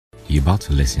You're about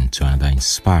to listen to another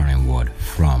inspiring word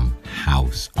from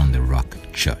House on the Rock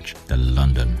Church, the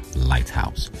London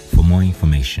Lighthouse. For more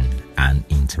information and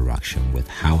interaction with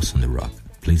House on the Rock,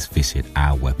 please visit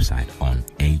our website on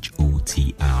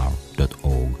hotr.org.uk.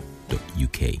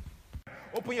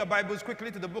 Open your Bibles quickly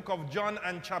to the book of John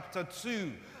and chapter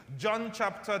 2. John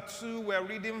chapter 2, we're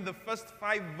reading the first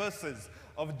 5 verses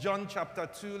of John chapter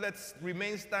 2. Let's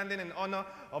remain standing in honor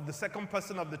of the second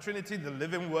person of the Trinity, the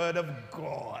living Word of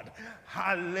God.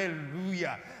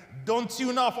 Hallelujah. Don't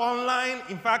tune off online.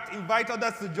 In fact, invite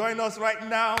others to join us right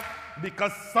now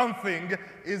because something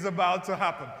is about to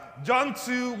happen. John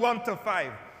 2,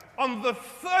 1-5. On the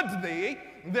third day,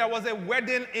 there was a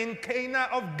wedding in Cana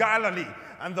of Galilee,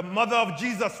 and the mother of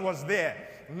Jesus was there.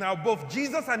 Now, both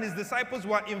Jesus and his disciples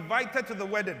were invited to the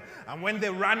wedding. And when they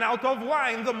ran out of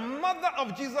wine, the mother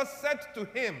of Jesus said to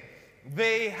him,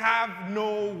 "They have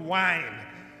no wine."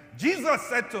 Jesus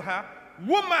said to her,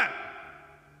 "Woman,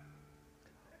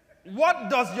 what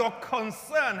does your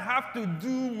concern have to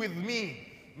do with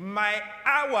me? My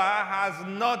hour has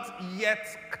not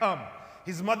yet come."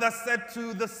 His mother said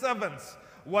to the servants,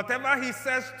 "Whatever he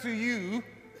says to you,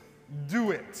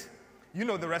 do it." You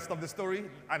know the rest of the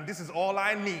story, and this is all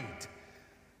I need.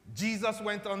 Jesus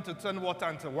went on to turn water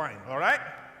into wine, all right?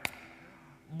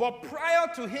 But prior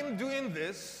to him doing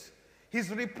this, his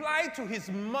reply to his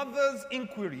mother's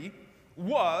inquiry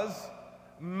was,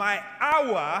 "My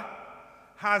hour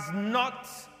has not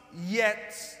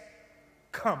yet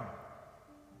come."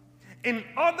 In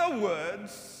other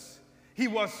words, he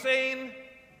was saying,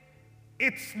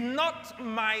 it's not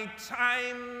my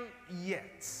time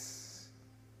yet.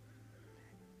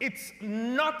 It's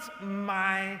not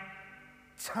my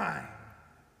time.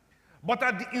 But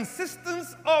at the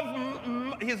insistence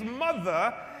of his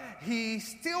mother, he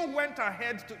still went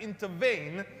ahead to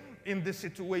intervene in this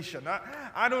situation.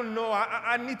 I don't know.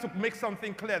 I need to make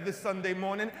something clear this Sunday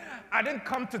morning. I didn't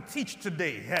come to teach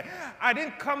today. I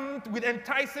didn't come with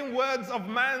enticing words of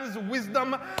man's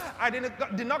wisdom. I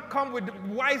did not come with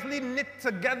wisely knit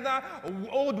together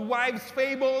old wives'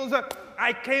 fables.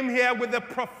 I came here with a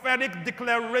prophetic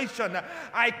declaration.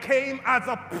 I came as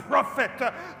a prophet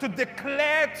to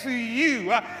declare to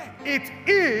you, it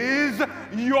is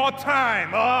your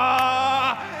time.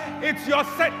 It's your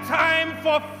set time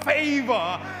for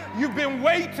favor. You've been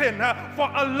waiting for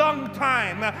a long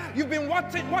time. You've been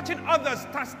watching others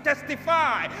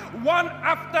testify one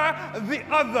after the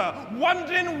other,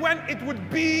 wondering when it would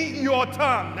be your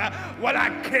turn. Well, I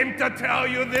came to tell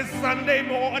you this Sunday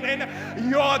morning,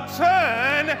 your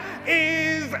turn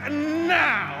is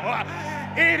now.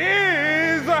 It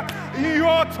is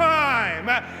your time.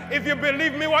 If you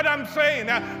believe me what I'm saying,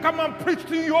 come on, preach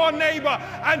to your neighbor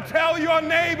and tell your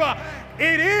neighbor,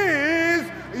 it is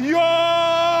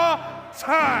your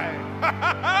time.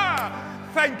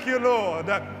 Thank you, Lord.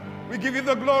 We give you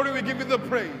the glory, we give you the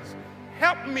praise.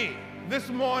 Help me this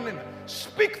morning.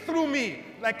 Speak through me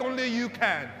like only you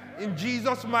can. In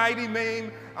Jesus' mighty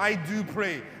name, I do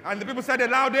pray. And the people said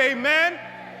aloud, amen.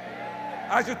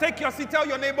 As you take your seat, tell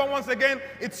your neighbor once again,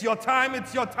 it's your time,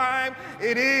 it's your time.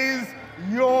 It is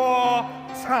your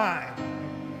time.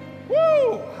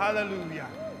 Woo! Hallelujah.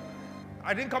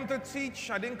 I didn't come to teach.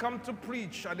 I didn't come to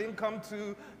preach. I didn't come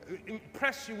to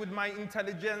impress you with my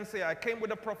intelligence. I came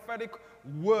with a prophetic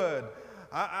word.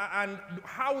 And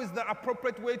how is the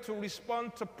appropriate way to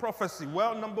respond to prophecy?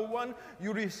 Well, number one,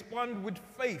 you respond with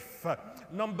faith.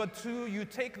 Number two, you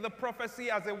take the prophecy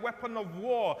as a weapon of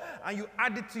war and you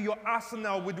add it to your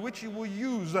arsenal with which you will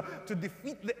use to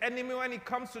defeat the enemy when he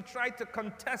comes to try to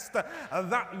contest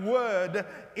that word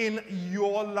in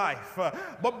your life.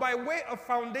 But by way of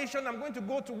foundation, I'm going to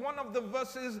go to one of the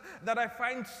verses that I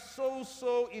find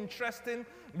so interesting.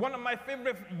 One of my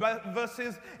favorite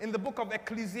verses in the book of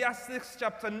Ecclesiastes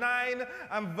chapter 9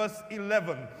 and verse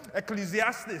 11.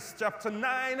 Ecclesiastes chapter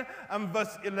 9 and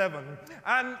verse 11.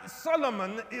 And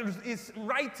Solomon is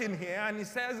writing here and he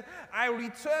says, I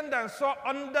returned and saw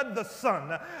under the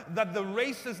sun that the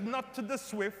race is not to the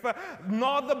swift,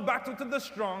 nor the battle to the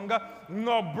strong,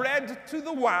 nor bread to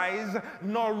the wise,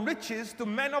 nor riches to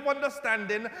men of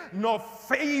understanding, nor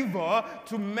favor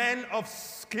to men of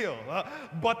skill.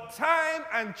 But time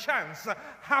and chance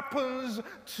happens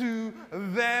to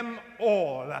them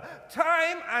all.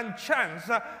 Time and chance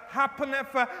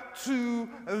happeneth to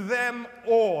them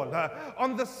all.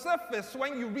 On the surface,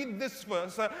 when you read this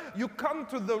verse, you come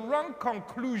to the wrong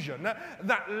conclusion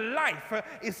that life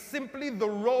is simply the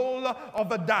roll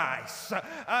of a dice.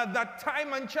 That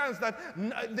time and chance, that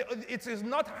it is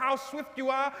not how swift you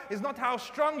are, it's not how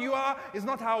strong you are, it's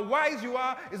not how wise you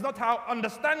are, it's not how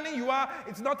understanding you are,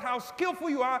 it's not how skillful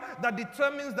you are that determines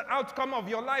determines the outcome of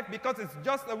your life because it's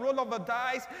just a roll of the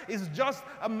dice. It's just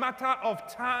a matter of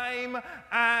time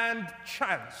and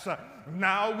chance.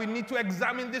 Now we need to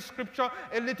examine this scripture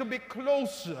a little bit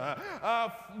closer.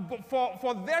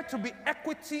 For there to be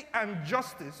equity and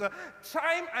justice,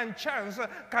 time and chance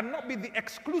cannot be the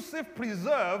exclusive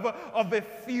preserve of a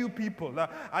few people.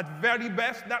 At very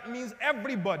best, that means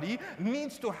everybody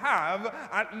needs to have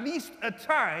at least a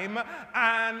time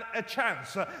and a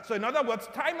chance. So in other words,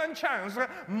 time and chance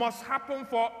must happen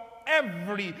for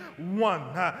everyone.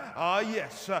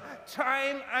 Yes,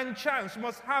 time and chance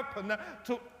must happen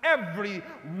to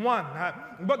everyone.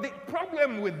 But the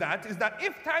problem with that is that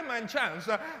if time and chance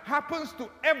happens to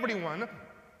everyone,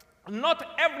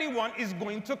 not everyone is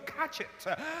going to catch it.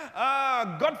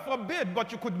 God forbid,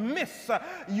 but you could miss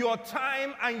your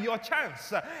time and your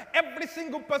chance. Every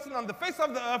single person on the face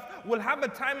of the earth will have a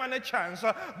time and a chance,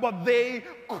 but they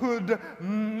could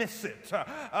miss it.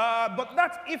 But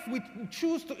that's if we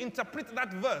choose to interpret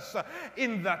that verse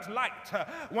in that light.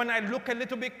 When I look a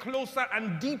little bit closer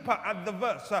and deeper at the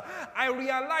verse, I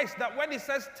realize that when it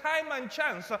says time and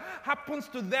chance happens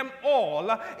to them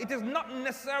all, it is not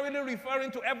necessarily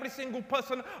referring to every single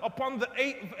person upon the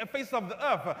face of the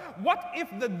earth. What if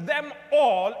the them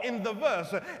all in the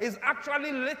verse is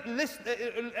actually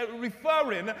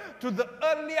referring to the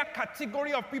earlier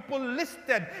category of people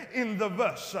listed in the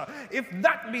verse? If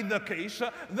that be the case,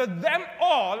 the them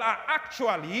all are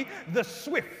actually the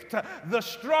swift, the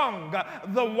strong,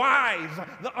 the wise,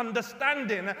 the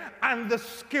understanding, and the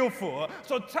skillful.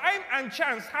 So time and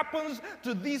chance happens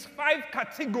to these 5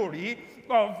 categories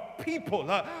of people.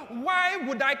 Why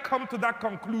would I come to that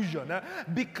conclusion?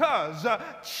 Because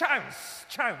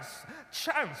chance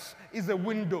is a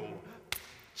window.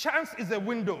 Chance is a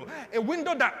window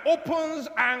that opens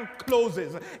and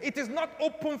closes. It is not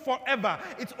open forever.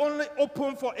 It's only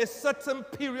open for a certain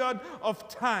period of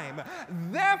time.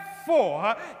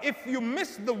 Therefore, if you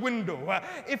miss the window,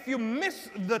 if you miss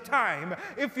the time,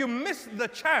 if you miss the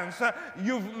chance,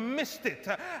 you've missed it.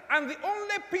 And the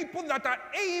only people that are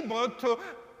able to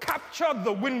capture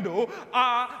the window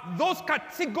are those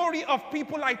category of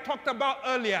people I talked about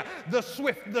earlier: the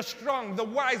swift, the strong, the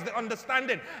wise, the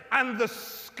understanding, and the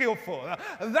skillful.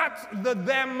 That's the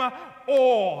them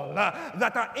all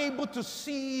that are able to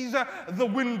seize the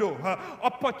window.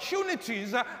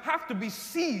 Opportunities have to be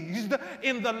seized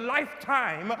in the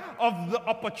lifetime of the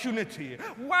opportunity.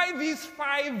 Why these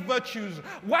 5 virtues?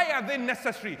 Why are they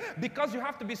necessary? Because you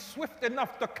have to be swift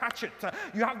enough to catch it.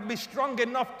 You have to be strong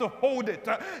enough to hold it.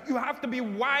 You have to be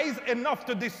wise enough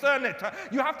to discern it.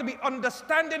 You have to be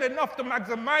understanding enough to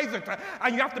maximize it.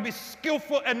 And you have to be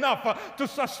skillful enough to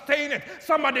sustain it.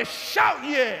 Somebody shout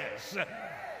yes.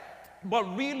 But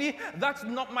really, that's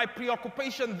not my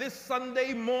preoccupation this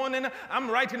Sunday morning.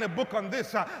 I'm writing a book on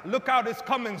this. Look out, it's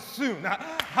coming soon.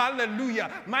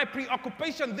 Hallelujah. My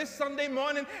preoccupation this Sunday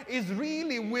morning is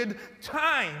really with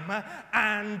time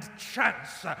and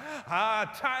chance.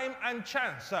 Time and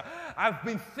chance. I've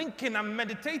been thinking and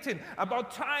meditating about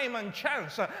time and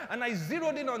chance, and I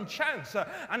zeroed in on chance,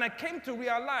 and I came to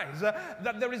realize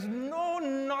that there is no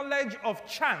knowledge of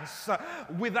chance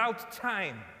without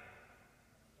time.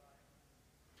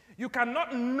 You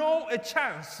cannot know a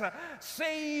chance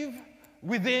save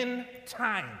within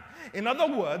time. In other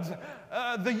words,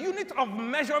 the unit of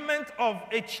measurement of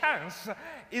a chance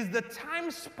is the time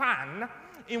span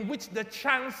in which the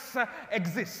chance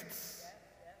exists.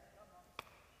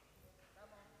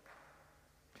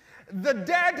 The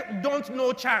dead don't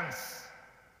know chance.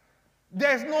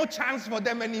 There's no chance for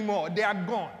them anymore. They are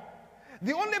gone.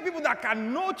 The only people that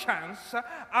can know chance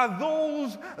are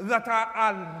those that are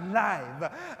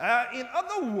alive. In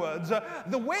other words,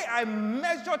 the way I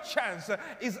measure chance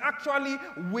is actually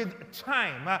with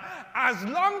time. As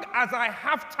long as I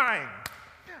have time,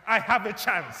 I have a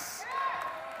chance.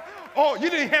 Oh, you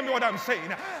didn't hear me what I'm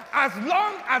saying. As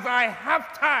long as I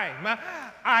have time,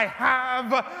 I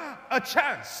have a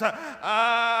chance.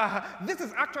 This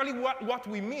is actually what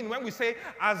we mean when we say,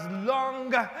 as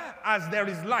long as there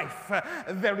is life,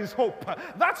 there is hope.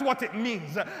 That's what it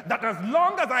means. That as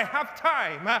long as I have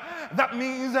time, that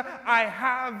means I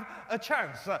have a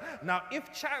chance. Now,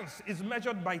 if chance is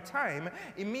measured by time,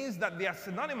 it means that they are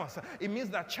synonymous. It means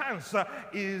that chance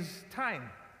is time.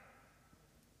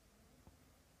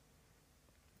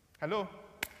 Hello?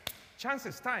 Chance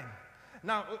is time.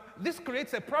 Now, this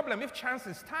creates a problem if chance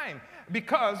is time,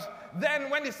 because then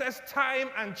when it says time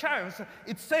and chance,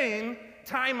 it's saying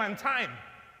time and time.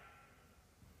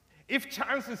 If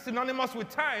chance is synonymous with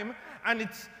time, and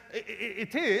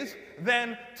it is,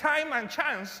 then time and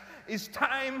chance is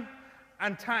time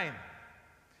and time.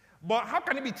 But how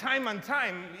can it be time and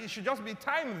time? It should just be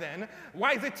time then.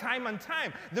 Why is it time and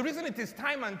time? The reason it is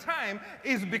time and time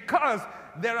is because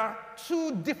there are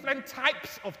two different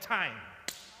types of time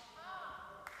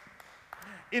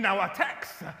in our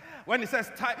text. When it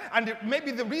says time, and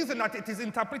maybe the reason that it is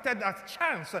interpreted as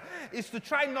chance is to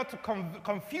try not to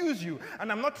confuse you.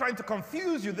 And I'm not trying to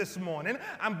confuse you this morning.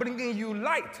 I'm bringing you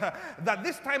light that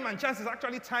this time and chance is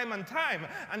actually time and time.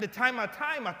 And the time and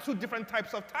time are two different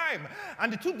types of time.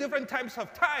 And the two different types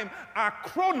of time are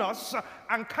chronos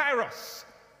and kairos.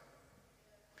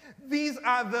 These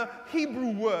are the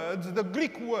Hebrew words, the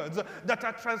Greek words that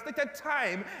are translated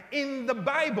time in the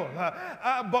Bible.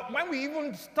 But when we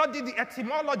even study the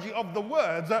etymology of the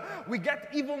words, we get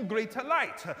even greater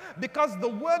light. Because the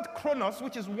word chronos,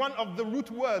 which is one of the root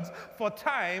words for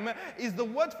time, is the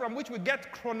word from which we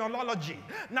get chronology.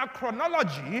 Now,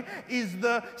 chronology is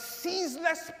the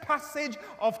ceaseless passage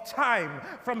of time,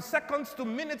 from seconds to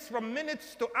minutes, from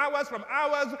minutes to hours, from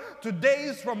hours to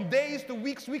days, from days to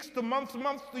weeks, weeks to months,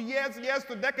 months to years, years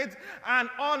to decades, and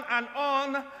on and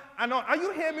on and on. Are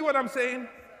you hearing me what I'm saying?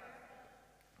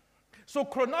 So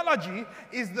chronology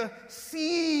is the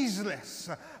ceaseless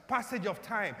passage of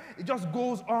time. It just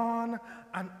goes on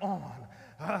and on.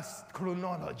 That's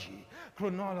chronology.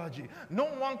 Chronology. No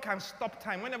one can stop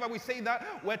time. Whenever we say that,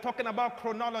 we're talking about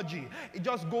chronology. It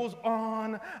just goes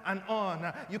on and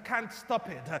on. You can't stop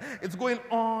it. It's going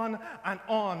on and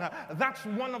on. That's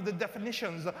one of the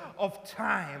definitions of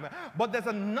time. But there's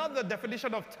another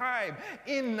definition of time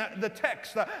in the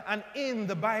text and in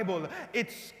the Bible.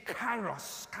 It's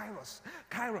kairos. Kairos.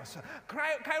 Kairos.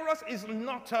 Kairos is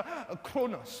not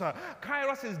chronos.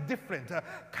 Kairos is different.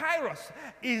 Kairos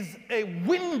is a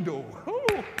window.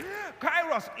 Ooh.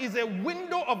 Kairos is a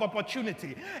window of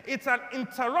opportunity. It's an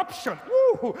interruption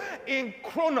in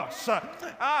chronos.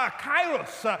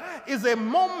 Kairos is a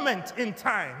moment in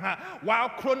time, while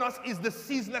chronos is the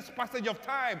ceaseless passage of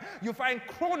time. You find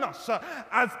chronos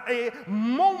as a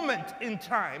moment in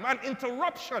time, an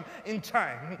interruption in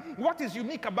time. What is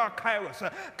unique about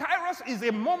kairos? Kairos is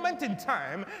a moment in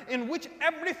time in which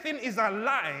everything is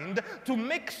aligned to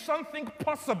make something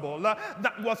possible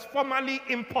that was formerly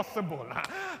impossible.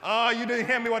 You didn't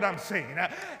hear me what I'm saying.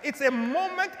 It's a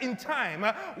moment in time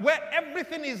where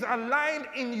everything is aligned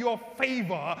in your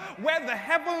favor, where the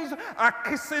heavens are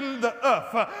kissing the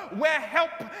earth, where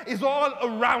help is all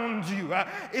around you.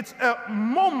 It's a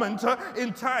moment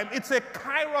in time. It's a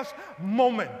kairos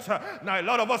moment. Now, a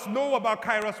lot of us know about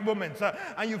kairos moments,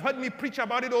 and you've heard me preach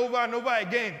about it over and over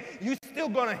again. You're still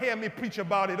going to hear me preach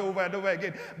about it over and over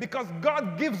again, because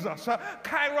God gives us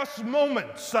kairos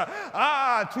moments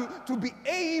to be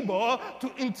able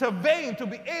to intervene, to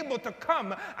be able to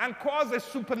come and cause a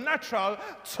supernatural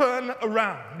turn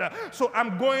around. So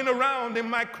I'm going around in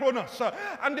my chronos.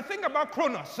 And the thing about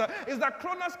chronos is that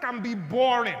chronos can be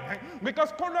boring,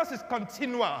 because chronos is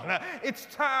continual, it's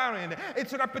tiring,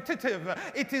 it's repetitive,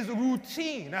 it is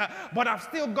routine. But I've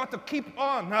still got to keep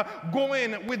on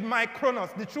going with my chronos.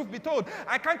 The truth be told,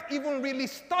 I can't even really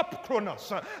stop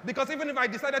chronos, because even if I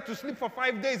decided to sleep for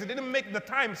 5 days, it didn't make the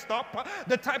time stop.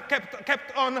 The time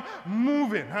kept on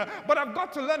moving. But I've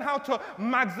got to learn how to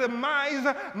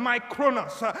maximize my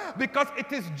chronos, because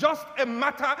it is just a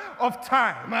matter of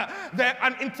time.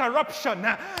 An interruption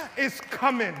is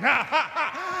coming.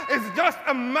 It's just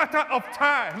a matter of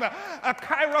time. A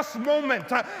kairos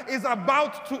moment is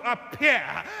about to appear.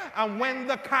 And when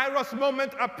the kairos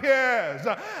moment appears,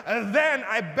 then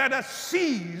I better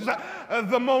seize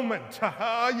the moment.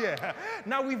 Yeah.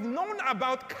 Now, we've known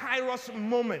about kairos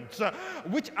moments,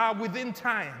 which are within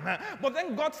time. But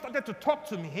then God started to talk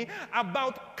to me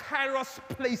about kairos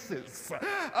places.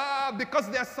 Because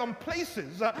there are some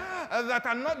places that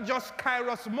are not just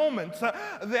kairos moments,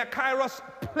 they're kairos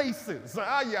places.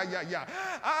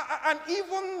 And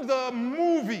even the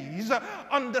movies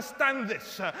understand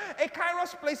this. A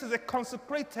kairos place is a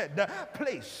consecrated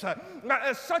place,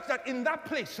 such that in that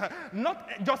place, not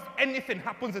just anything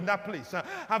happens in that place.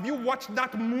 Have you watched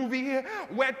that movie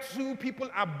where two people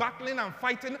are battling and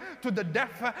fighting to the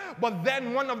death, but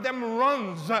then one of them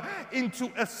runs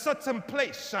into a certain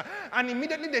place, and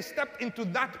immediately they stepped into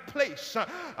that place?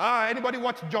 Anybody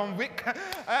watch John Wick?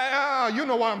 You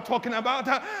know what I'm talking about.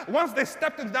 Once they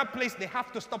stepped into leave that place, they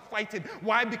have to stop fighting.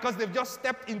 Why? Because they've just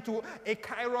stepped into a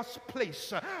kairos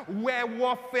place where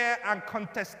warfare and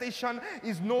contestation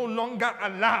is no longer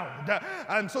allowed.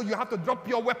 And so you have to drop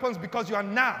your weapons because you are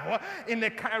now in a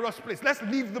kairos place. Let's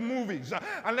leave the movies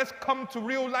and let's come to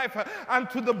real life and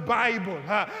to the Bible.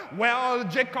 Well,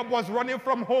 Jacob was running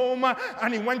from home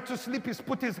and he went to sleep. He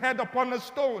put his head upon a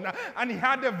stone and he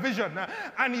had a vision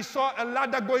and he saw a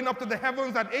ladder going up to the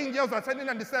heavens and angels ascending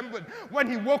and descending. When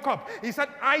he woke up, he said,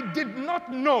 I did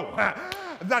not know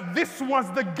that this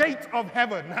was the gate of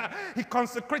heaven. He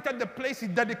consecrated the place, he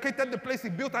dedicated the place, he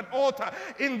built an altar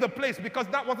in the place, because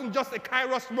that wasn't just a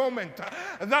kairos moment,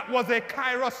 that was a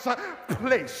kairos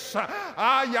place.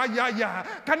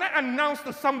 Can I announce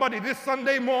to somebody this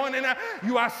Sunday morning,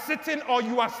 you are sitting or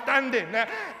you are standing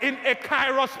in a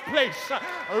kairos place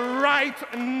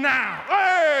right now.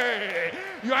 Hey!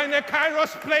 You are in a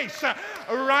kairos place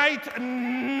right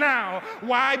now.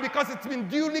 Why? Because it's been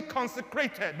duly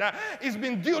consecrated. It's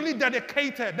been duly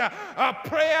dedicated.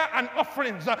 Prayer and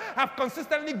offerings have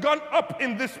consistently gone up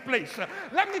in this place.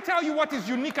 Let me tell you what is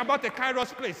unique about a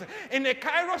kairos place. In a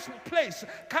kairos place,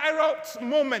 kairos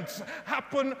moments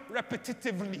happen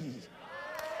repetitively.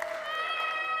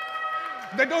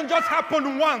 They don't just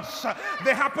happen once.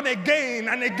 They happen again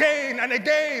and again and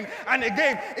again and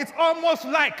again. It's almost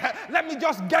like, let me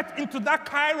just get into that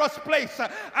kairos place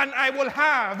and I will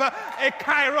have a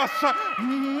kairos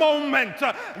moment.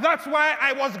 That's why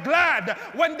I was glad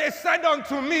when they said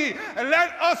unto me,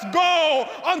 let us go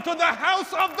unto the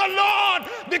house of the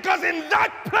Lord, because in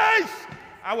that place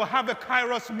I will have a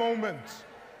kairos moment.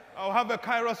 I'll have a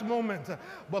kairos moment.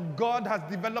 But God has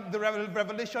developed the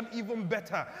revelation even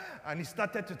better. And he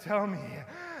started to tell me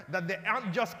that there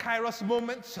aren't just kairos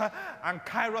moments and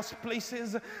kairos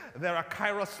places. There are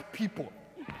kairos people.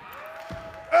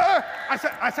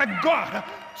 I said, God,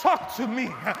 talk to me.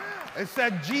 I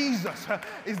said, Jesus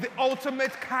is the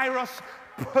ultimate kairos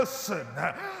person.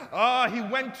 He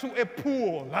went to a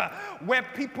pool where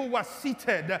people were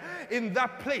seated in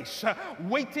that place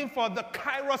waiting for the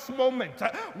kairos moment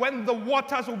when the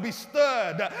waters would be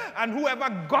stirred, and whoever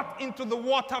got into the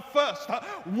water first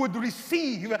would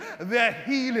receive their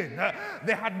healing.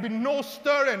 There had been no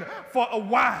stirring for a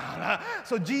while,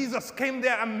 so Jesus came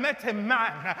there and met a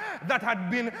man that had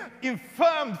been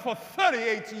infirmed for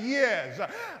 38 years,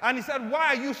 and he said, why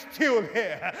are you still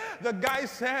here? The guy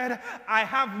said, I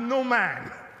have no man.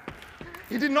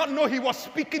 He did not know he was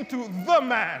speaking to the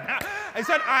man. He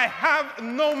said, I have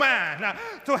no man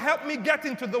to help me get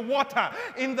into the water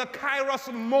in the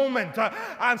kairos moment,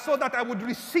 and so that I would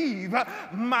receive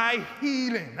my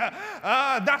healing.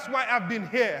 That's why I've been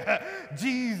here.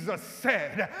 Jesus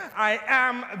said, I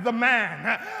am the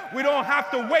man. We don't have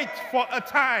to wait for a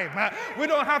time. We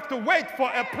don't have to wait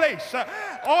for a place.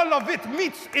 All of it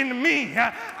meets in me.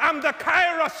 I'm the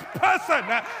kairos person.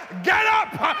 Get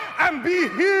up and be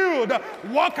healed.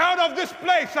 Walk out of this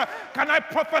place. Can I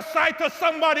prophesy to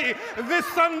somebody this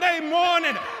Sunday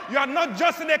morning? You are not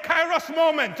just in a kairos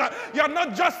moment. You are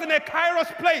not just in a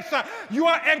kairos place. You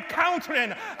are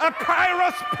encountering a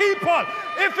kairos people.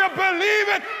 If you believe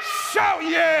it, shout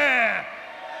yeah.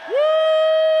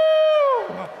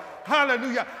 Woo!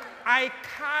 Hallelujah. I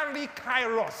carry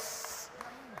kairos.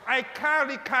 I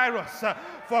carry kairos.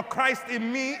 For Christ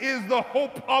in me is the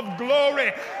hope of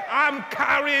glory. I'm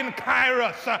carrying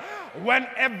kairos.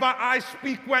 Whenever I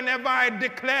speak, whenever I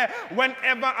declare,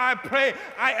 whenever I pray,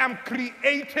 I am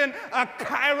creating a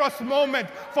kairos moment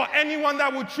for anyone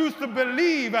that would choose to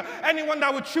believe, anyone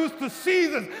that would choose to see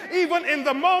this. Even in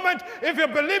the moment, if you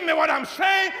believe me what I'm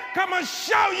saying, come and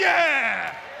shout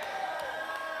yeah.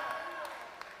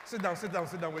 Sit down, sit down,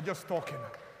 sit down. We're just talking.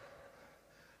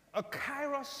 A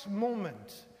kairos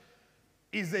moment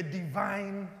is a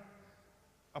divine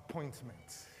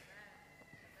appointment.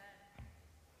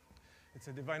 It's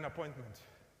a divine appointment.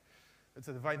 It's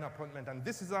a divine appointment. And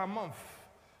this is our month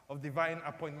of divine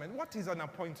appointment. What is an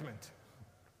appointment?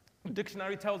 The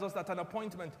dictionary tells us that an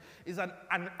appointment is an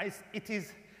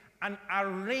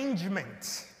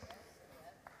arrangement.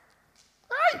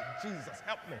 Ay, Jesus,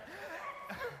 help me.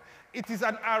 It is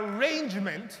an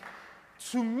arrangement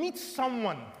to meet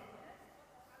someone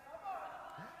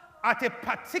at a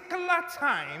particular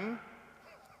time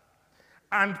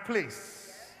and place.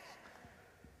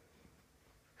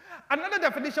 Another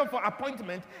definition for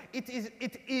appointment, it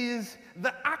is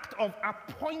the act of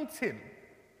appointing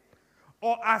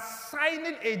or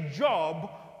assigning a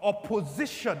job or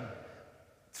position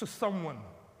to someone.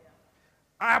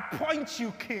 I appoint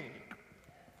you king.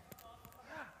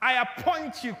 I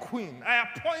appoint you queen. I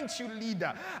appoint you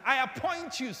leader. I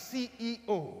appoint you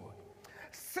CEO.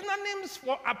 Synonyms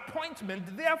for appointment,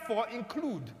 therefore,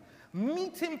 include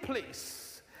meeting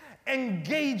place,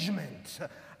 engagement,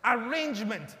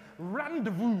 arrangement,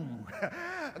 rendezvous,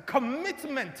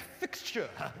 commitment, fixture,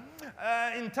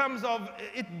 in terms of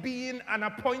it being an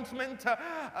appointment,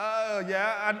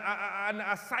 and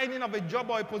assigning of a job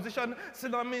or a position.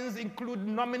 Synonyms include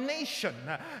nomination,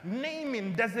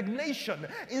 naming, designation,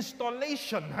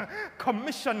 installation,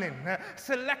 commissioning,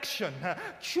 selection,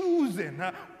 choosing,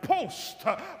 post,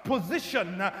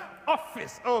 position,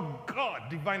 office. Oh God,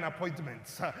 divine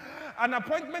appointments. An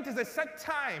appointment is a set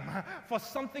time for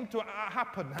something to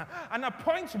happen. An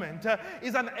appointment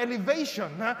is an elevation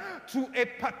to a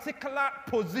particular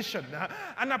position.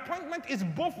 An appointment is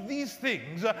both these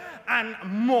things and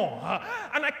more.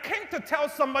 And I came to tell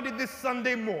somebody this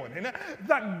Sunday morning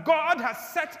that God has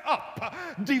set up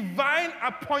divine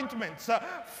appointments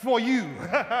for you.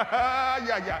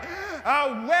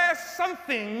 Where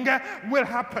something will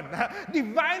happen.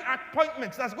 Divine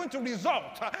appointments that's going to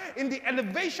result in the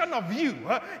elevation of you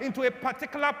into a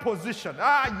particular position.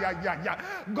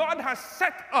 God has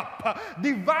set up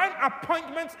divine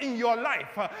appointments in your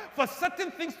life for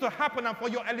certain things to happen and for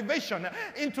your elevation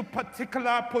into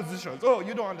particular positions. Oh,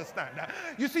 you don't understand.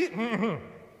 You see,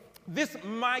 this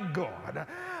my God,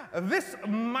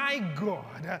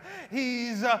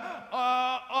 he's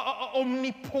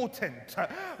omnipotent,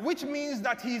 which means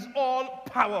that he's all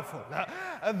powerful.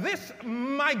 This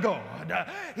my God,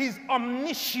 he's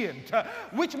omniscient,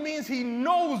 which means he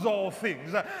knows all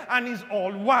things and he's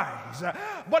all wise.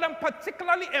 But I'm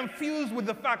particularly enthused with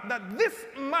the fact that this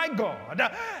my God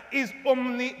is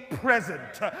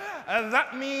omnipresent.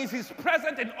 That means he's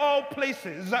present in all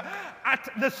places at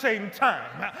the same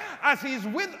time. As he's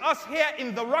with us here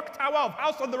in the Rock Tower of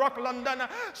House on the Rock, London,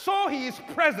 so he is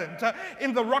present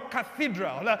in the Rock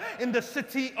Cathedral in the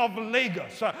city of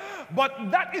Lagos.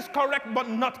 But that is correct, but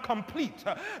not complete,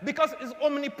 because his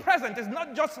omnipresent is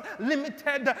not just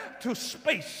limited to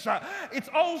space. It's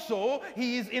also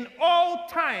he is in all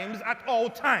times at all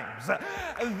times.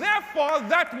 Therefore,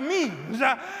 that means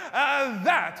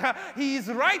that he is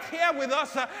right here with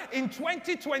us in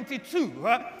 2022,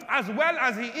 as well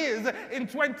as he is in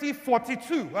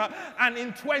 2042 and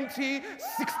in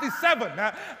 2067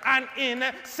 and in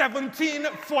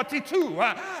 1742.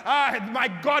 My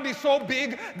God is so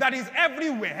big that he's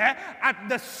everywhere at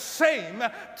the same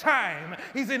time.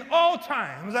 He's in all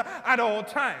times at all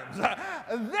times.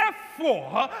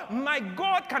 Therefore, my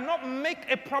God cannot make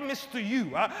a promise to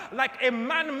you like a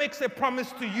man makes a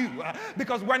promise to you,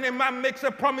 because when a man makes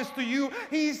a promise to you,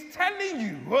 he's telling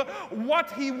you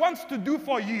what he wants to do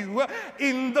for you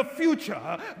in the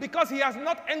future, because he has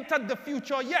not entered the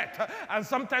future yet. And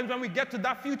sometimes when we get to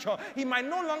that future, he might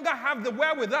no longer have the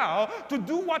wherewithal to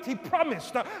do what he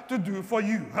promised to do for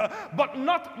you. But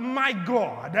not my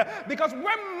God, because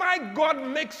when my God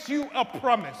makes you a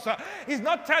promise, he's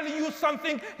not telling you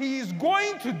something he is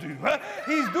going to do.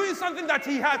 He's doing something that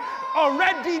he has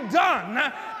already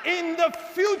done in the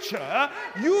future.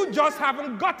 You just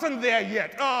haven't gotten there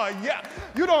yet. Oh yeah,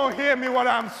 you don't hear me what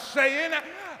I'm saying.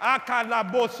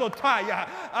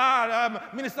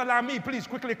 Minister Lamy, please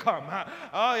quickly come.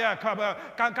 Oh yeah, come.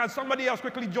 Can somebody else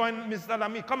quickly join Mr.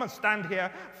 Lamy? Come and stand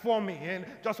here for me, and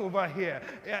just over here.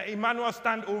 Emmanuel,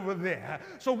 stand over there.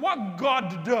 So what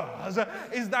God does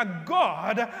is that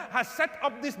God has set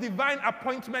up this divine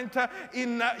appointment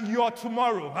in your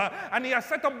tomorrow, and he has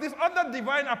set up this other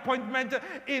divine appointment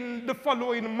in the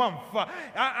following month.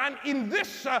 And in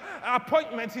this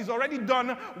appointment, he's already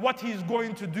done what he's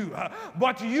going to do.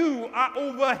 But you are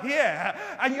over here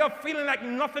and you're feeling like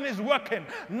nothing is working,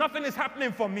 nothing is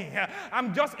happening for me.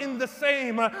 I'm just in the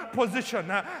same position.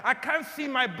 I can't see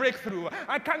my breakthrough.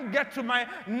 I can't get to my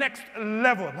next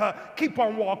level. Keep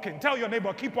on walking. Tell your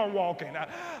neighbor, keep on walking.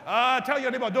 Tell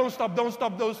your neighbor, don't stop, don't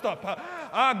stop, don't stop.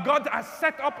 God has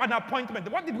set up an appointment.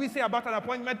 What did we say about an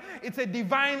appointment? It's a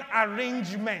divine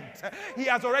arrangement. He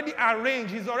has already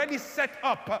arranged, he's already set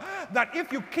up that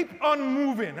if you keep on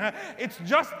moving, it's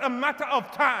just a matter of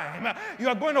time. You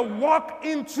are going to walk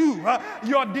into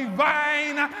your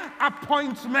divine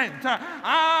appointment.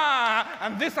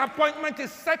 And this appointment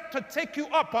is set to take you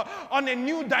up on a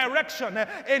new direction,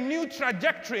 a new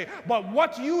trajectory. But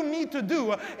what you need to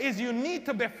do is you need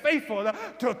to be faithful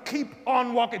to keep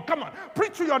on walking. Come on,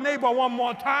 preach to your neighbor one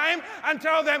more time and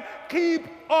tell them, keep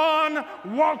on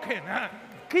walking.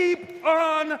 Keep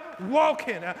on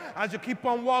walking. As you keep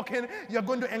on walking, you're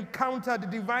going to encounter the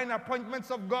divine appointments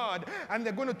of God, and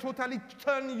they're going to totally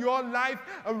turn your life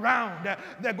around.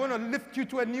 They're going to lift you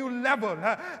to a new level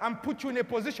and put you in a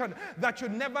position that you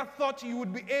never thought you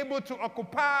would be able to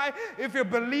occupy. If you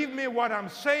believe me what I'm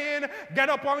saying, get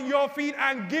up on your feet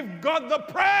and give God the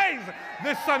praise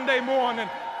this Sunday morning.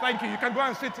 Thank you. You can go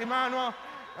and sit, Emmanuel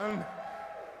and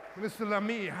Mr.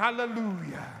 Lamy.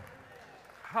 Hallelujah.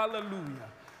 Hallelujah.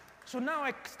 So now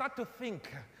I start to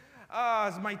think,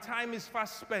 as my time is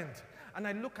fast spent, and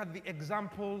I look at the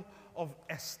example of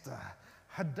Esther,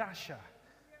 Hadassah.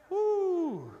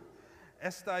 Woo!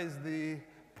 Esther is the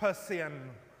Persian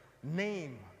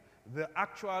name. The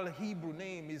actual Hebrew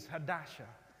name is Hadassah.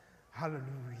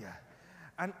 Hallelujah.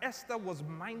 And Esther was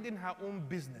minding her own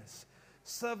business,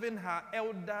 serving her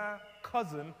elder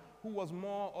cousin, who was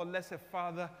more or less a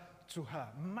father to her,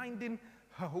 minding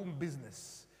her own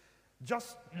business,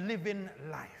 just living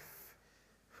life.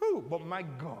 Whew, but my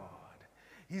God,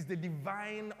 He's the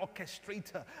divine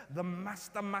orchestrator, the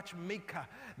master matchmaker,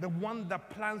 the one that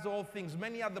plans all things.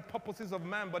 Many are the purposes of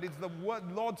man, but it's the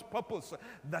Lord's purpose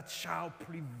that shall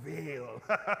prevail.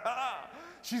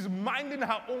 She's minding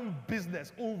her own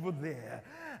business over there.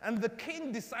 And the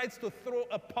king decides to throw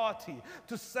a party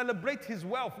to celebrate his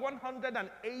wealth,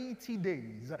 180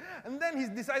 days. And then he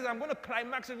decides, I'm going to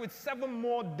climax it with 7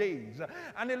 more days.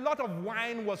 And a lot of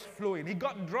wine was flowing. He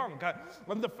got drunk.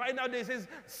 On the final day, he says,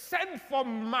 send for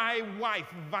my wife,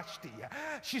 Vashti.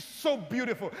 She's so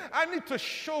beautiful. I need to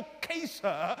showcase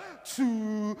her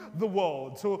to the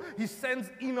world. So he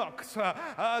sends Enoch to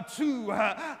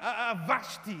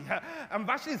Vashti. And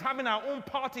Vashti is having her own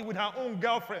party with her own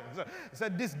girlfriends. He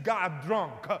said, this guy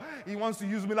drunk. He wants to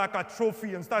use me like a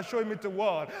trophy and start showing me to the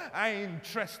world. I ain't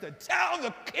interested. Tell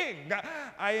the king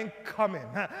I ain't coming.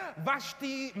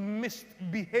 Vashti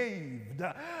misbehaved.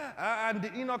 And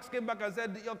the Enoch came back and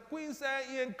said, your queen said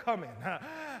he ain't coming.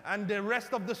 And the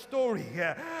rest of the story,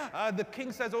 the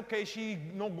king says, okay, she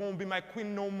not going to be my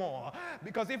queen no more.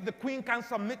 Because if the queen can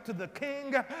submit to the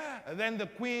king, then the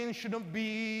queen shouldn't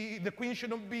be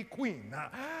queen.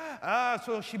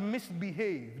 So she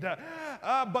misbehaved.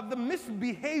 But the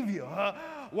misbehavior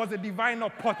was a divine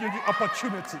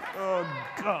opportunity. Oh,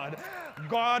 God.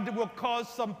 God will cause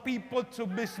some people to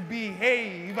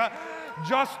misbehave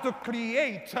just to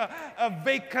create a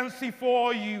vacancy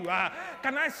for you.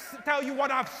 Can I tell you what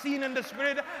I've seen in the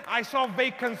spirit? I saw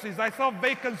vacancies. I saw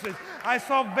vacancies. I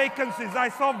saw vacancies. I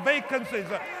saw vacancies.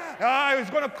 It's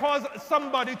going to cause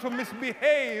somebody to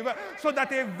misbehave so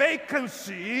that a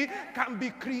vacancy can be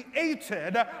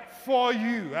created for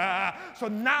you. So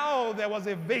now there was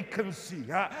a vacancy.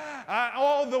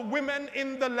 All the women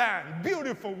in the land,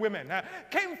 beautiful women,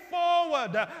 came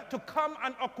forward to come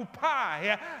and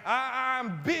occupy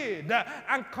and bid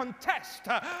and contest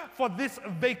for this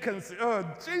vacancy. Oh,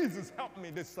 Jesus, help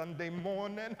me this Sunday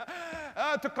morning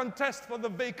to contest for the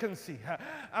vacancy.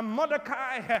 And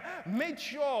Mordecai made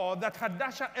sure that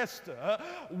Hadassah Esther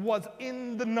was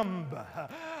in the number.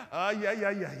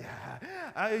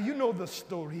 You know the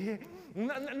story.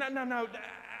 Now,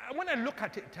 when I look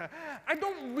at it, I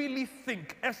don't really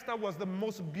think Esther was the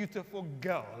most beautiful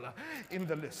girl in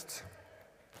the list.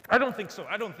 I don't think so.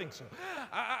 I don't think so.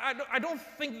 I don't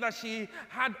think that she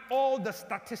had all the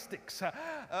statistics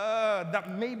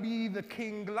that maybe the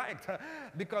king liked,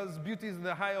 because beauty is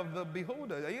the eye of the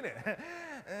beholder, isn't it?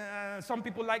 Some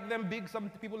people like them big, some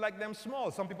people like them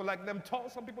small, some people like them tall,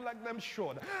 some people like them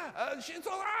short.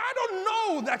 So I don't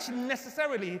know that she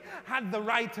necessarily had the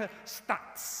right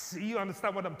stats. You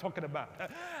understand what I'm talking about?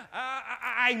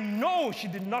 I know she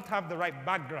did not have the right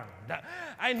background.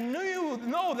 I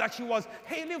know that she was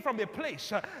hailing from a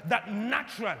place that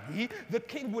naturally the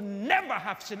king would never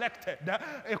have selected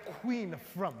a queen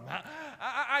from.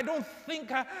 I don't think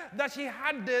that she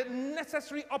had the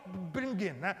necessary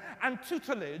upbringing and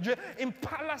tutelage in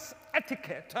palace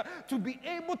etiquette to be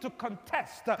able to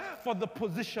contest for the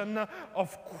position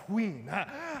of queen.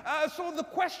 So the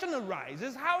question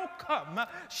arises, how come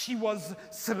she was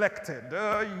selected?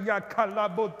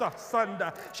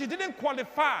 She didn't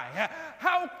qualify.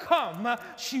 How come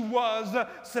she was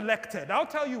selected? I'll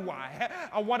tell you why,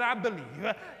 what I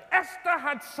believe. Esther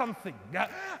had something.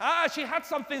 She had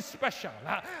something special.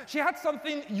 She had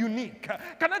something unique.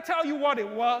 Can I tell you what it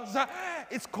was?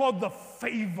 It's called the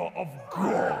favor of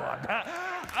God.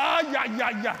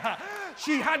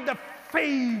 She had the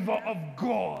favor of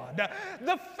God.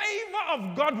 The favor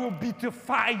of God will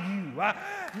beautify you.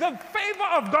 The favor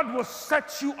of God will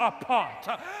set you apart.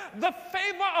 The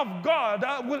favor of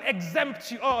God will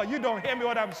exempt you. Oh, you don't hear me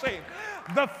what I'm saying.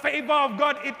 The favor of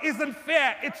God, it isn't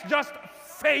fair. It's just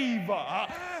favor.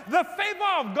 The favor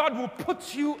of God will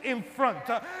put you in front.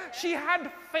 She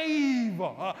had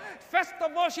favor. First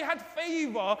of all, she had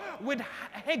favor with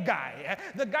Haggai,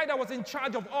 the guy that was in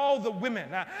charge of all the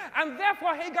women. And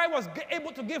therefore, Haggai was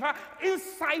able to give her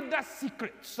insider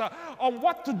secrets on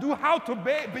what to do, how to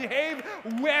behave,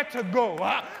 where to go.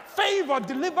 Favor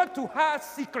delivered to her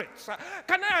secrets.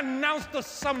 Can I announce to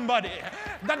somebody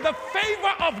that the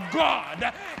favor of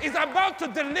God is about to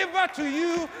deliver to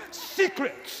you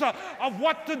secrets of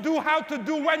what to do, how to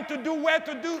do, when to do, where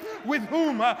to do, with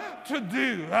whom to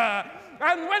do.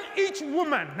 And when each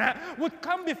woman would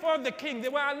come before the king, they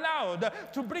were allowed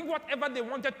to bring whatever they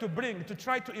wanted to bring to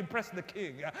try to impress the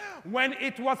king. When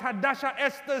it was Hadassah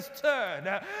Esther's turn,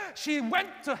 she went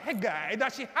to Haggai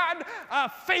that she had a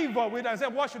favor with and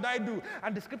said, what should I do?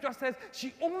 And the scripture says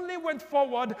she only went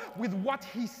forward with what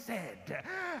he said.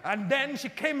 And then she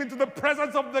came into the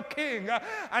presence of the king,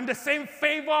 and the same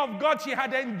favor of God she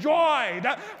had enjoyed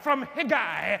from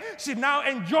Haggai, she now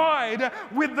enjoyed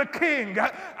with the king,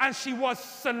 and she was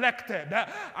selected.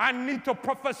 I need to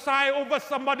prophesy over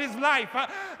somebody's life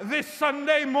this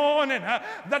Sunday morning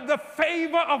that the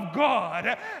favor of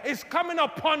God is coming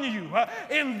upon you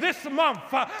in this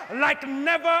month like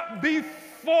never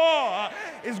before.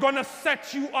 It's going to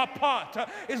set you apart.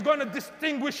 It's going to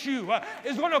distinguish you.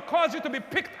 It's going to cause you to be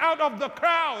picked out of the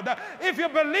crowd. If you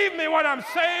believe me what I'm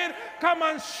saying, come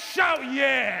and shout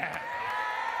yeah.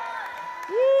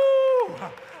 Woo!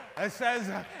 It says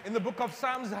in the book of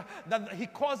Psalms that he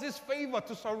causes favor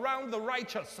to surround the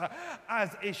righteous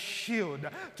as a shield,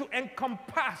 to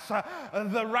encompass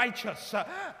the righteous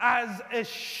as a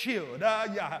shield.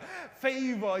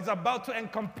 Favor is about to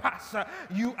encompass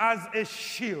you as a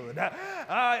shield.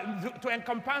 To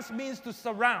encompass means to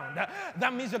surround.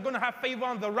 That means you're going to have favor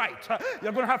on the right.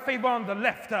 You're going to have favor on the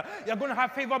left. You're going to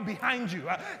have favor behind you.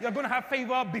 You're going to have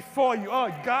favor before you. Oh,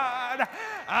 God.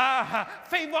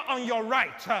 Favor on your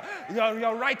right.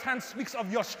 Your right hand speaks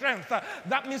of your strength.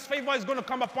 That means favor is going to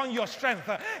come upon your strength.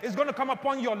 It's going to come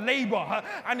upon your labor.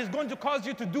 And it's going to cause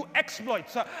you to do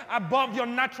exploits above your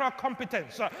natural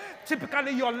competence.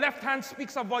 Typically, your left hand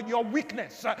speaks about your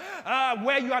weakness,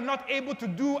 where you are not able to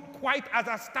do quite as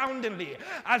astoundingly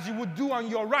as you would do on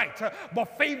your right.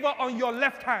 But favor on your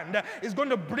left hand is going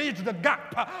to bridge the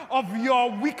gap of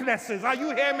your weaknesses. Are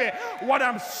you hearing me? What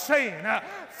I'm saying?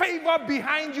 Favor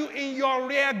behind you in your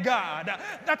rear guard.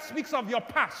 That speaks of your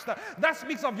past. That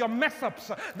speaks of your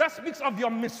mess-ups. That speaks of your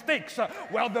mistakes.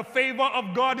 Well, the favor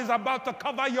of God is about to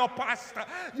cover your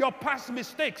past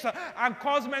mistakes, and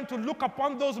cause men to look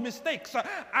upon those mistakes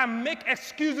and make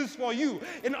excuses for you.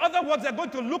 In other words, they're going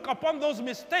to look upon those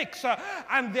mistakes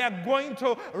and they're going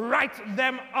to write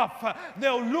them off.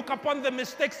 They'll look upon the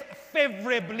mistakes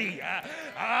favorably.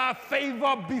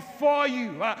 Favor before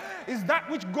you is that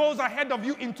which goes ahead of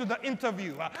you into the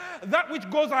interview, that which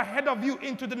goes ahead of you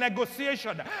into the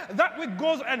negotiation, that which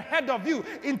goes ahead of you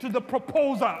into the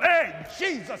proposal. Hey,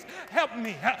 Jesus, help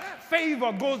me.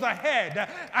 Favor goes ahead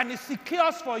and it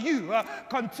secures for you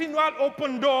continual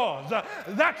open doors.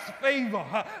 That's favor.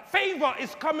 Favor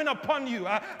is coming upon you.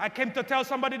 I came to tell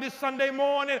somebody this Sunday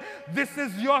morning, this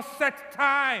is your set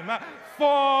time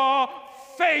for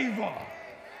favor.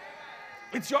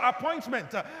 It's your appointment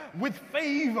with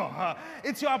favor.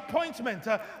 It's your appointment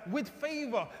with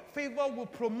favor. Favor will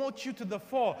promote you to the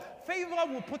fore. Favor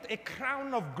will put a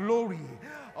crown of glory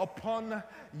upon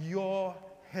your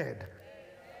head.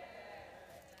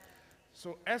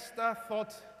 So Esther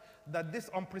thought that this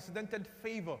unprecedented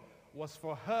favor was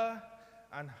for her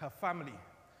and her family.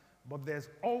 But there's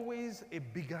always a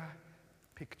bigger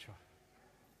picture.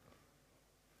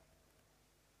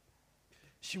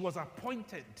 She was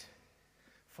appointed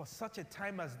for such a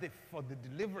time as this, for the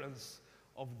deliverance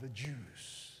of the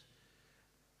Jews.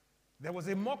 There was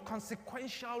a more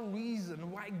consequential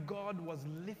reason why God was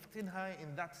lifting her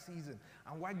in that season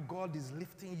and why God is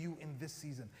lifting you in this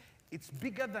season. It's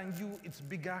bigger than you, it's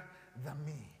bigger than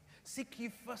me. Seek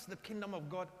ye first the kingdom of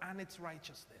God and its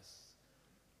righteousness.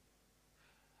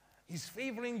 He's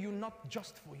favoring you not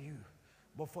just for you,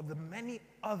 but for the many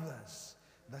others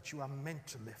that you are meant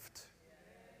to lift.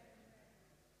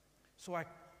 So I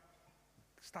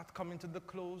start coming to the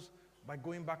close by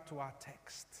going back to our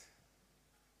text.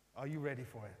 Are you ready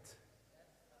for it?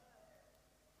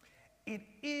 It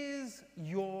is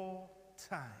your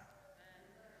time.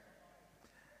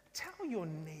 Tell your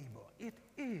neighbor, it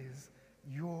is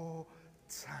your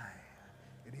time.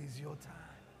 It is your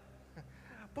time.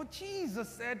 But Jesus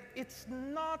said, it's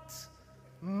not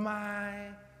my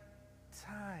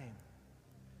time.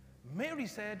 Mary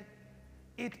said,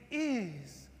 it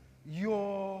is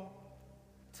your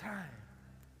time.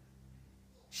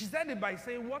 She said it by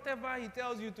saying, whatever he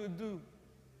tells you to do,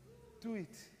 do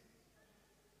it.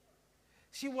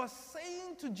 She was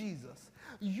saying to Jesus,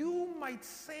 you might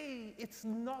say it's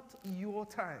not your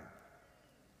time,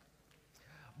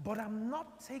 but I'm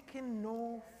not taking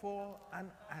no for an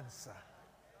answer.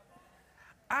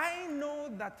 I know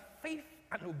that faith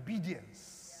and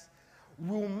obedience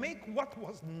will make what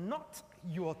was not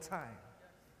your time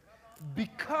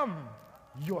become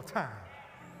your time.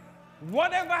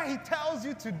 Whatever he tells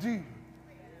you to do,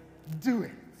 do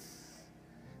it.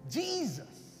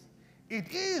 Jesus,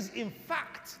 it is in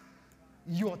fact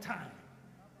your time.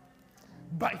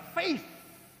 By faith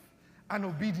and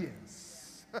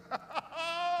obedience.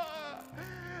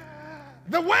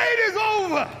 The wait is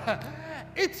over.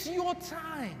 It's your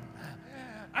time.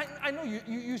 I know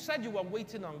you said you were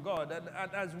waiting on God,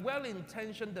 and as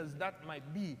well-intentioned as that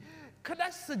might be, could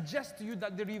I suggest to you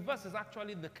that the reverse is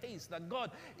actually the case, that God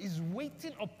is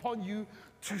waiting upon you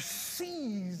to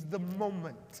seize the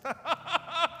moment.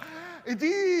 It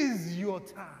is your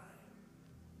time.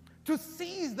 To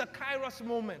seize the Kairos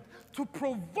moment, to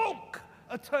provoke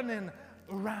a turning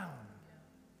around.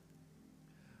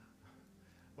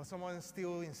 But someone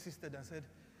still insisted and said,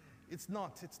 it's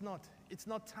not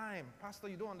time. Pastor,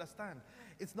 you don't understand.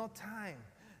 It's not time.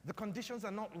 The conditions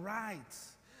are not right.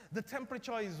 The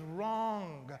temperature is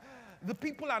wrong. The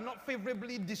people are not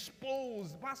favorably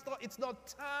disposed. Pastor, it's not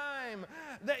time.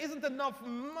 There isn't enough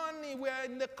money. We're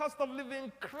in the cost of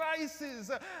living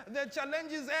crisis. There are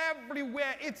challenges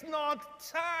everywhere. It's not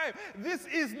time. This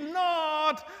is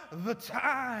not the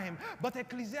time. But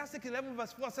Ecclesiastes 11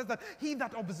 verse 4 says that he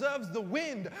that observes the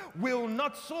wind will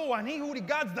not sow, and he who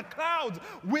regards the clouds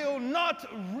will not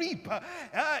reap.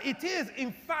 It is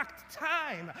in fact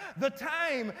time. The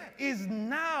time is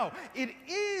now. It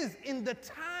is in the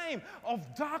time of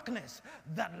darkness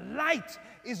that light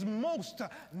is most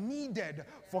needed.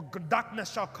 For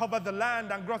darkness shall cover the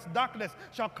land, and gross darkness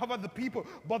shall cover the people,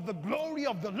 but the glory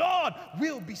of the Lord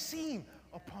will be seen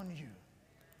upon you.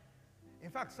 In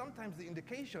fact, sometimes the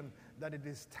indication that it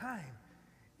is time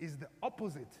is the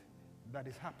opposite that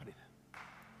is happening.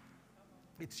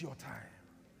 It's your time.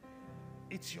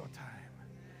 It's your time.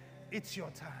 It's your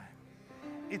time.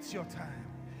 It's your time.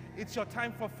 It's your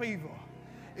time for favor.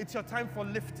 It's your time for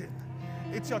lifting.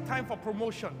 It's your time for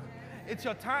promotion. It's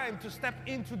your time to step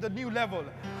into the new level.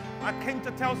 I came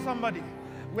to tell somebody,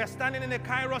 we're standing in a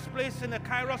Kairos place, in a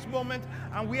Kairos moment,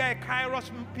 and we are a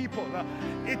Kairos people.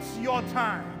 It's your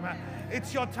time.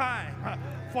 It's your time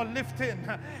for lifting.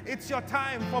 It's your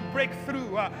time for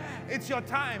breakthrough. It's your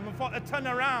time for a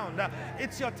turnaround.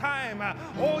 It's your time.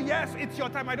 Oh yes, it's your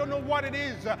time. I don't know what it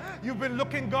is you've been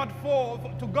looking to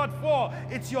God for.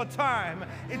 It's your time.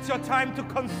 It's your time to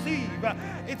conceive.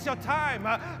 It's your time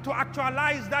to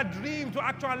actualize that dream, to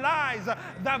actualize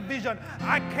that vision.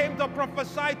 I came to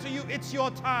prophesy to you. It's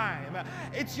your time.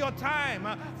 It's your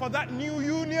time for that new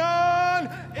union.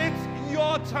 It's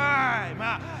your time.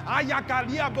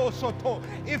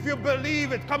 If you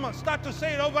believe it, come on, start to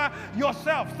say it over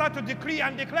yourself. Start to decree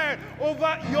and declare it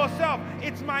over yourself.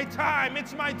 It's my time.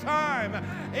 It's my time.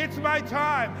 It's my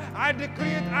time. I decree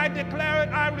it. I declare it.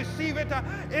 I receive it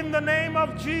in the name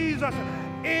of Jesus.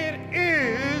 It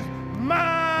is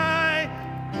my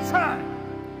time.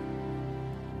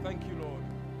 Thank you, Lord.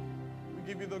 We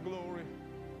give you the glory.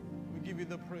 We give you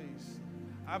the praise.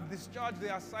 I've discharged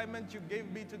the assignment you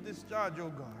gave me to discharge, oh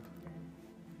God.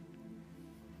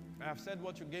 I have said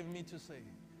what you gave me to say.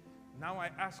 Now I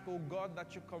ask, oh God,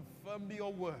 that you confirm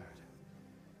your word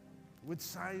with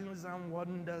signs and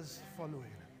wonders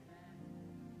following.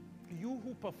 You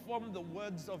who perform the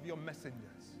words of your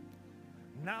messengers,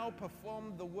 now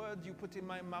perform the words you put in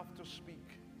my mouth to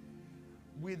speak,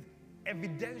 with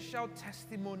evidential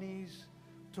testimonies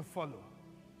to follow.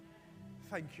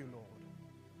 Thank you, Lord.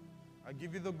 I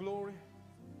give you the glory.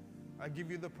 I give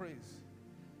you the praise.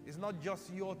 It's not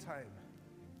just your time.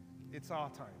 It's our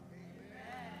time.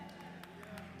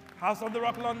 House on the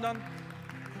Rock, London.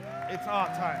 It's our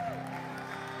time.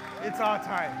 It's our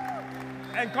time.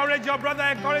 Encourage your brother,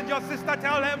 encourage your sister.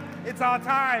 Tell him it's our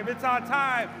time. It's our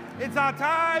time. It's our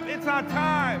time. It's our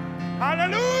time.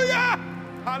 Hallelujah.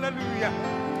 Hallelujah.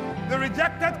 The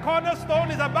rejected cornerstone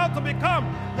is about to become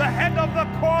the head of the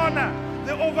corner.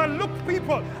 The overlooked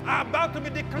people are about to be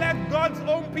declared God's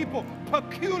own people,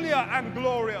 peculiar and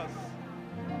glorious.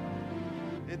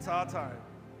 It's our time.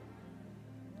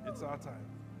 It's our time.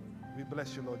 We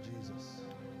bless you, Lord Jesus.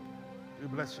 We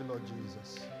bless you, Lord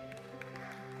Jesus.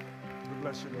 We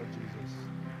bless you, Lord Jesus.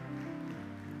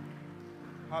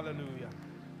 Hallelujah.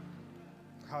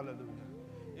 Hallelujah.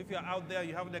 If you're out there,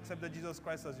 you haven't accepted Jesus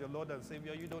Christ as your Lord and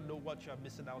Savior, you don't know what you're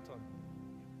missing out on.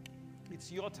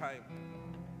 It's your time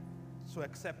to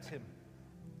accept him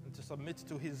and to submit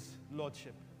to his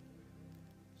lordship.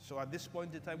 So at this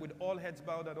point in time, with all heads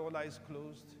bowed and all eyes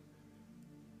closed,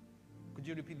 could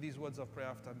you repeat these words of prayer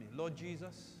after me? Lord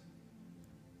Jesus,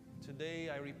 today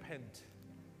I repent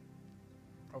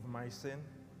of my sin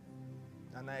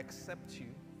and I accept you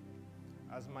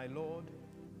as my Lord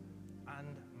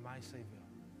and my Savior.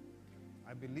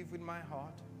 I believe with my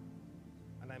heart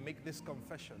and I make this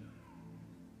confession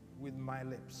with my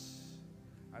lips.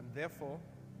 And therefore,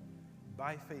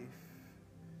 by faith,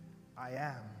 I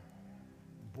am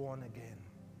born again,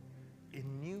 a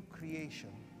new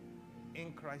creation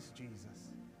in Christ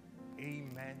Jesus.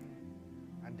 Amen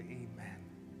and amen.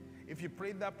 If you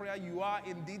prayed that prayer, you are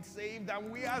indeed saved,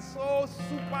 and we are so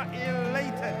super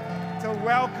elated to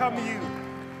welcome you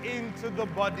into the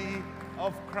body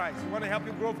of Christ. We want to help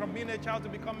you grow from being a child to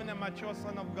becoming a mature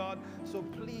son of God. So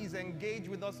please engage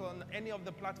with us on any of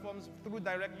the platforms through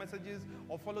direct messages,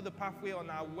 or follow the pathway on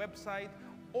our website,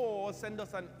 or send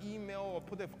us an email or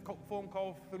put a phone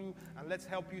call through, and let's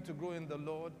help you to grow in the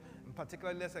Lord. And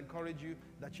particularly, let's encourage you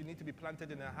that you need to be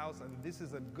planted in a house, and this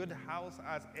is a good house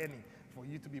as any for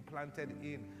you to be planted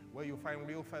in, where you find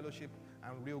real fellowship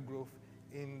and real growth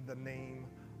in the name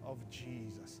of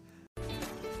Jesus.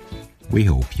 We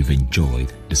hope you've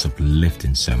enjoyed this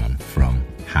uplifting sermon from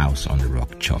House on the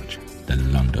Rock Church, the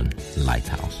London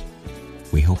Lighthouse.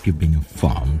 We hope you've been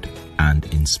informed and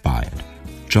inspired.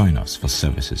 Join us for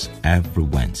services every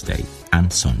Wednesday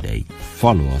and Sunday.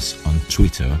 Follow us on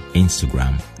Twitter,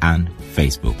 Instagram, and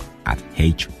Facebook at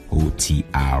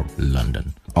HOTR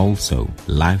London. Also,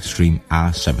 live stream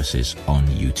our services on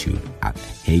YouTube at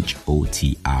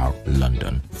HOTR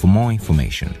London. For more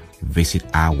information, visit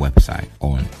our website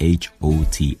on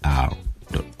hotr.org.uk.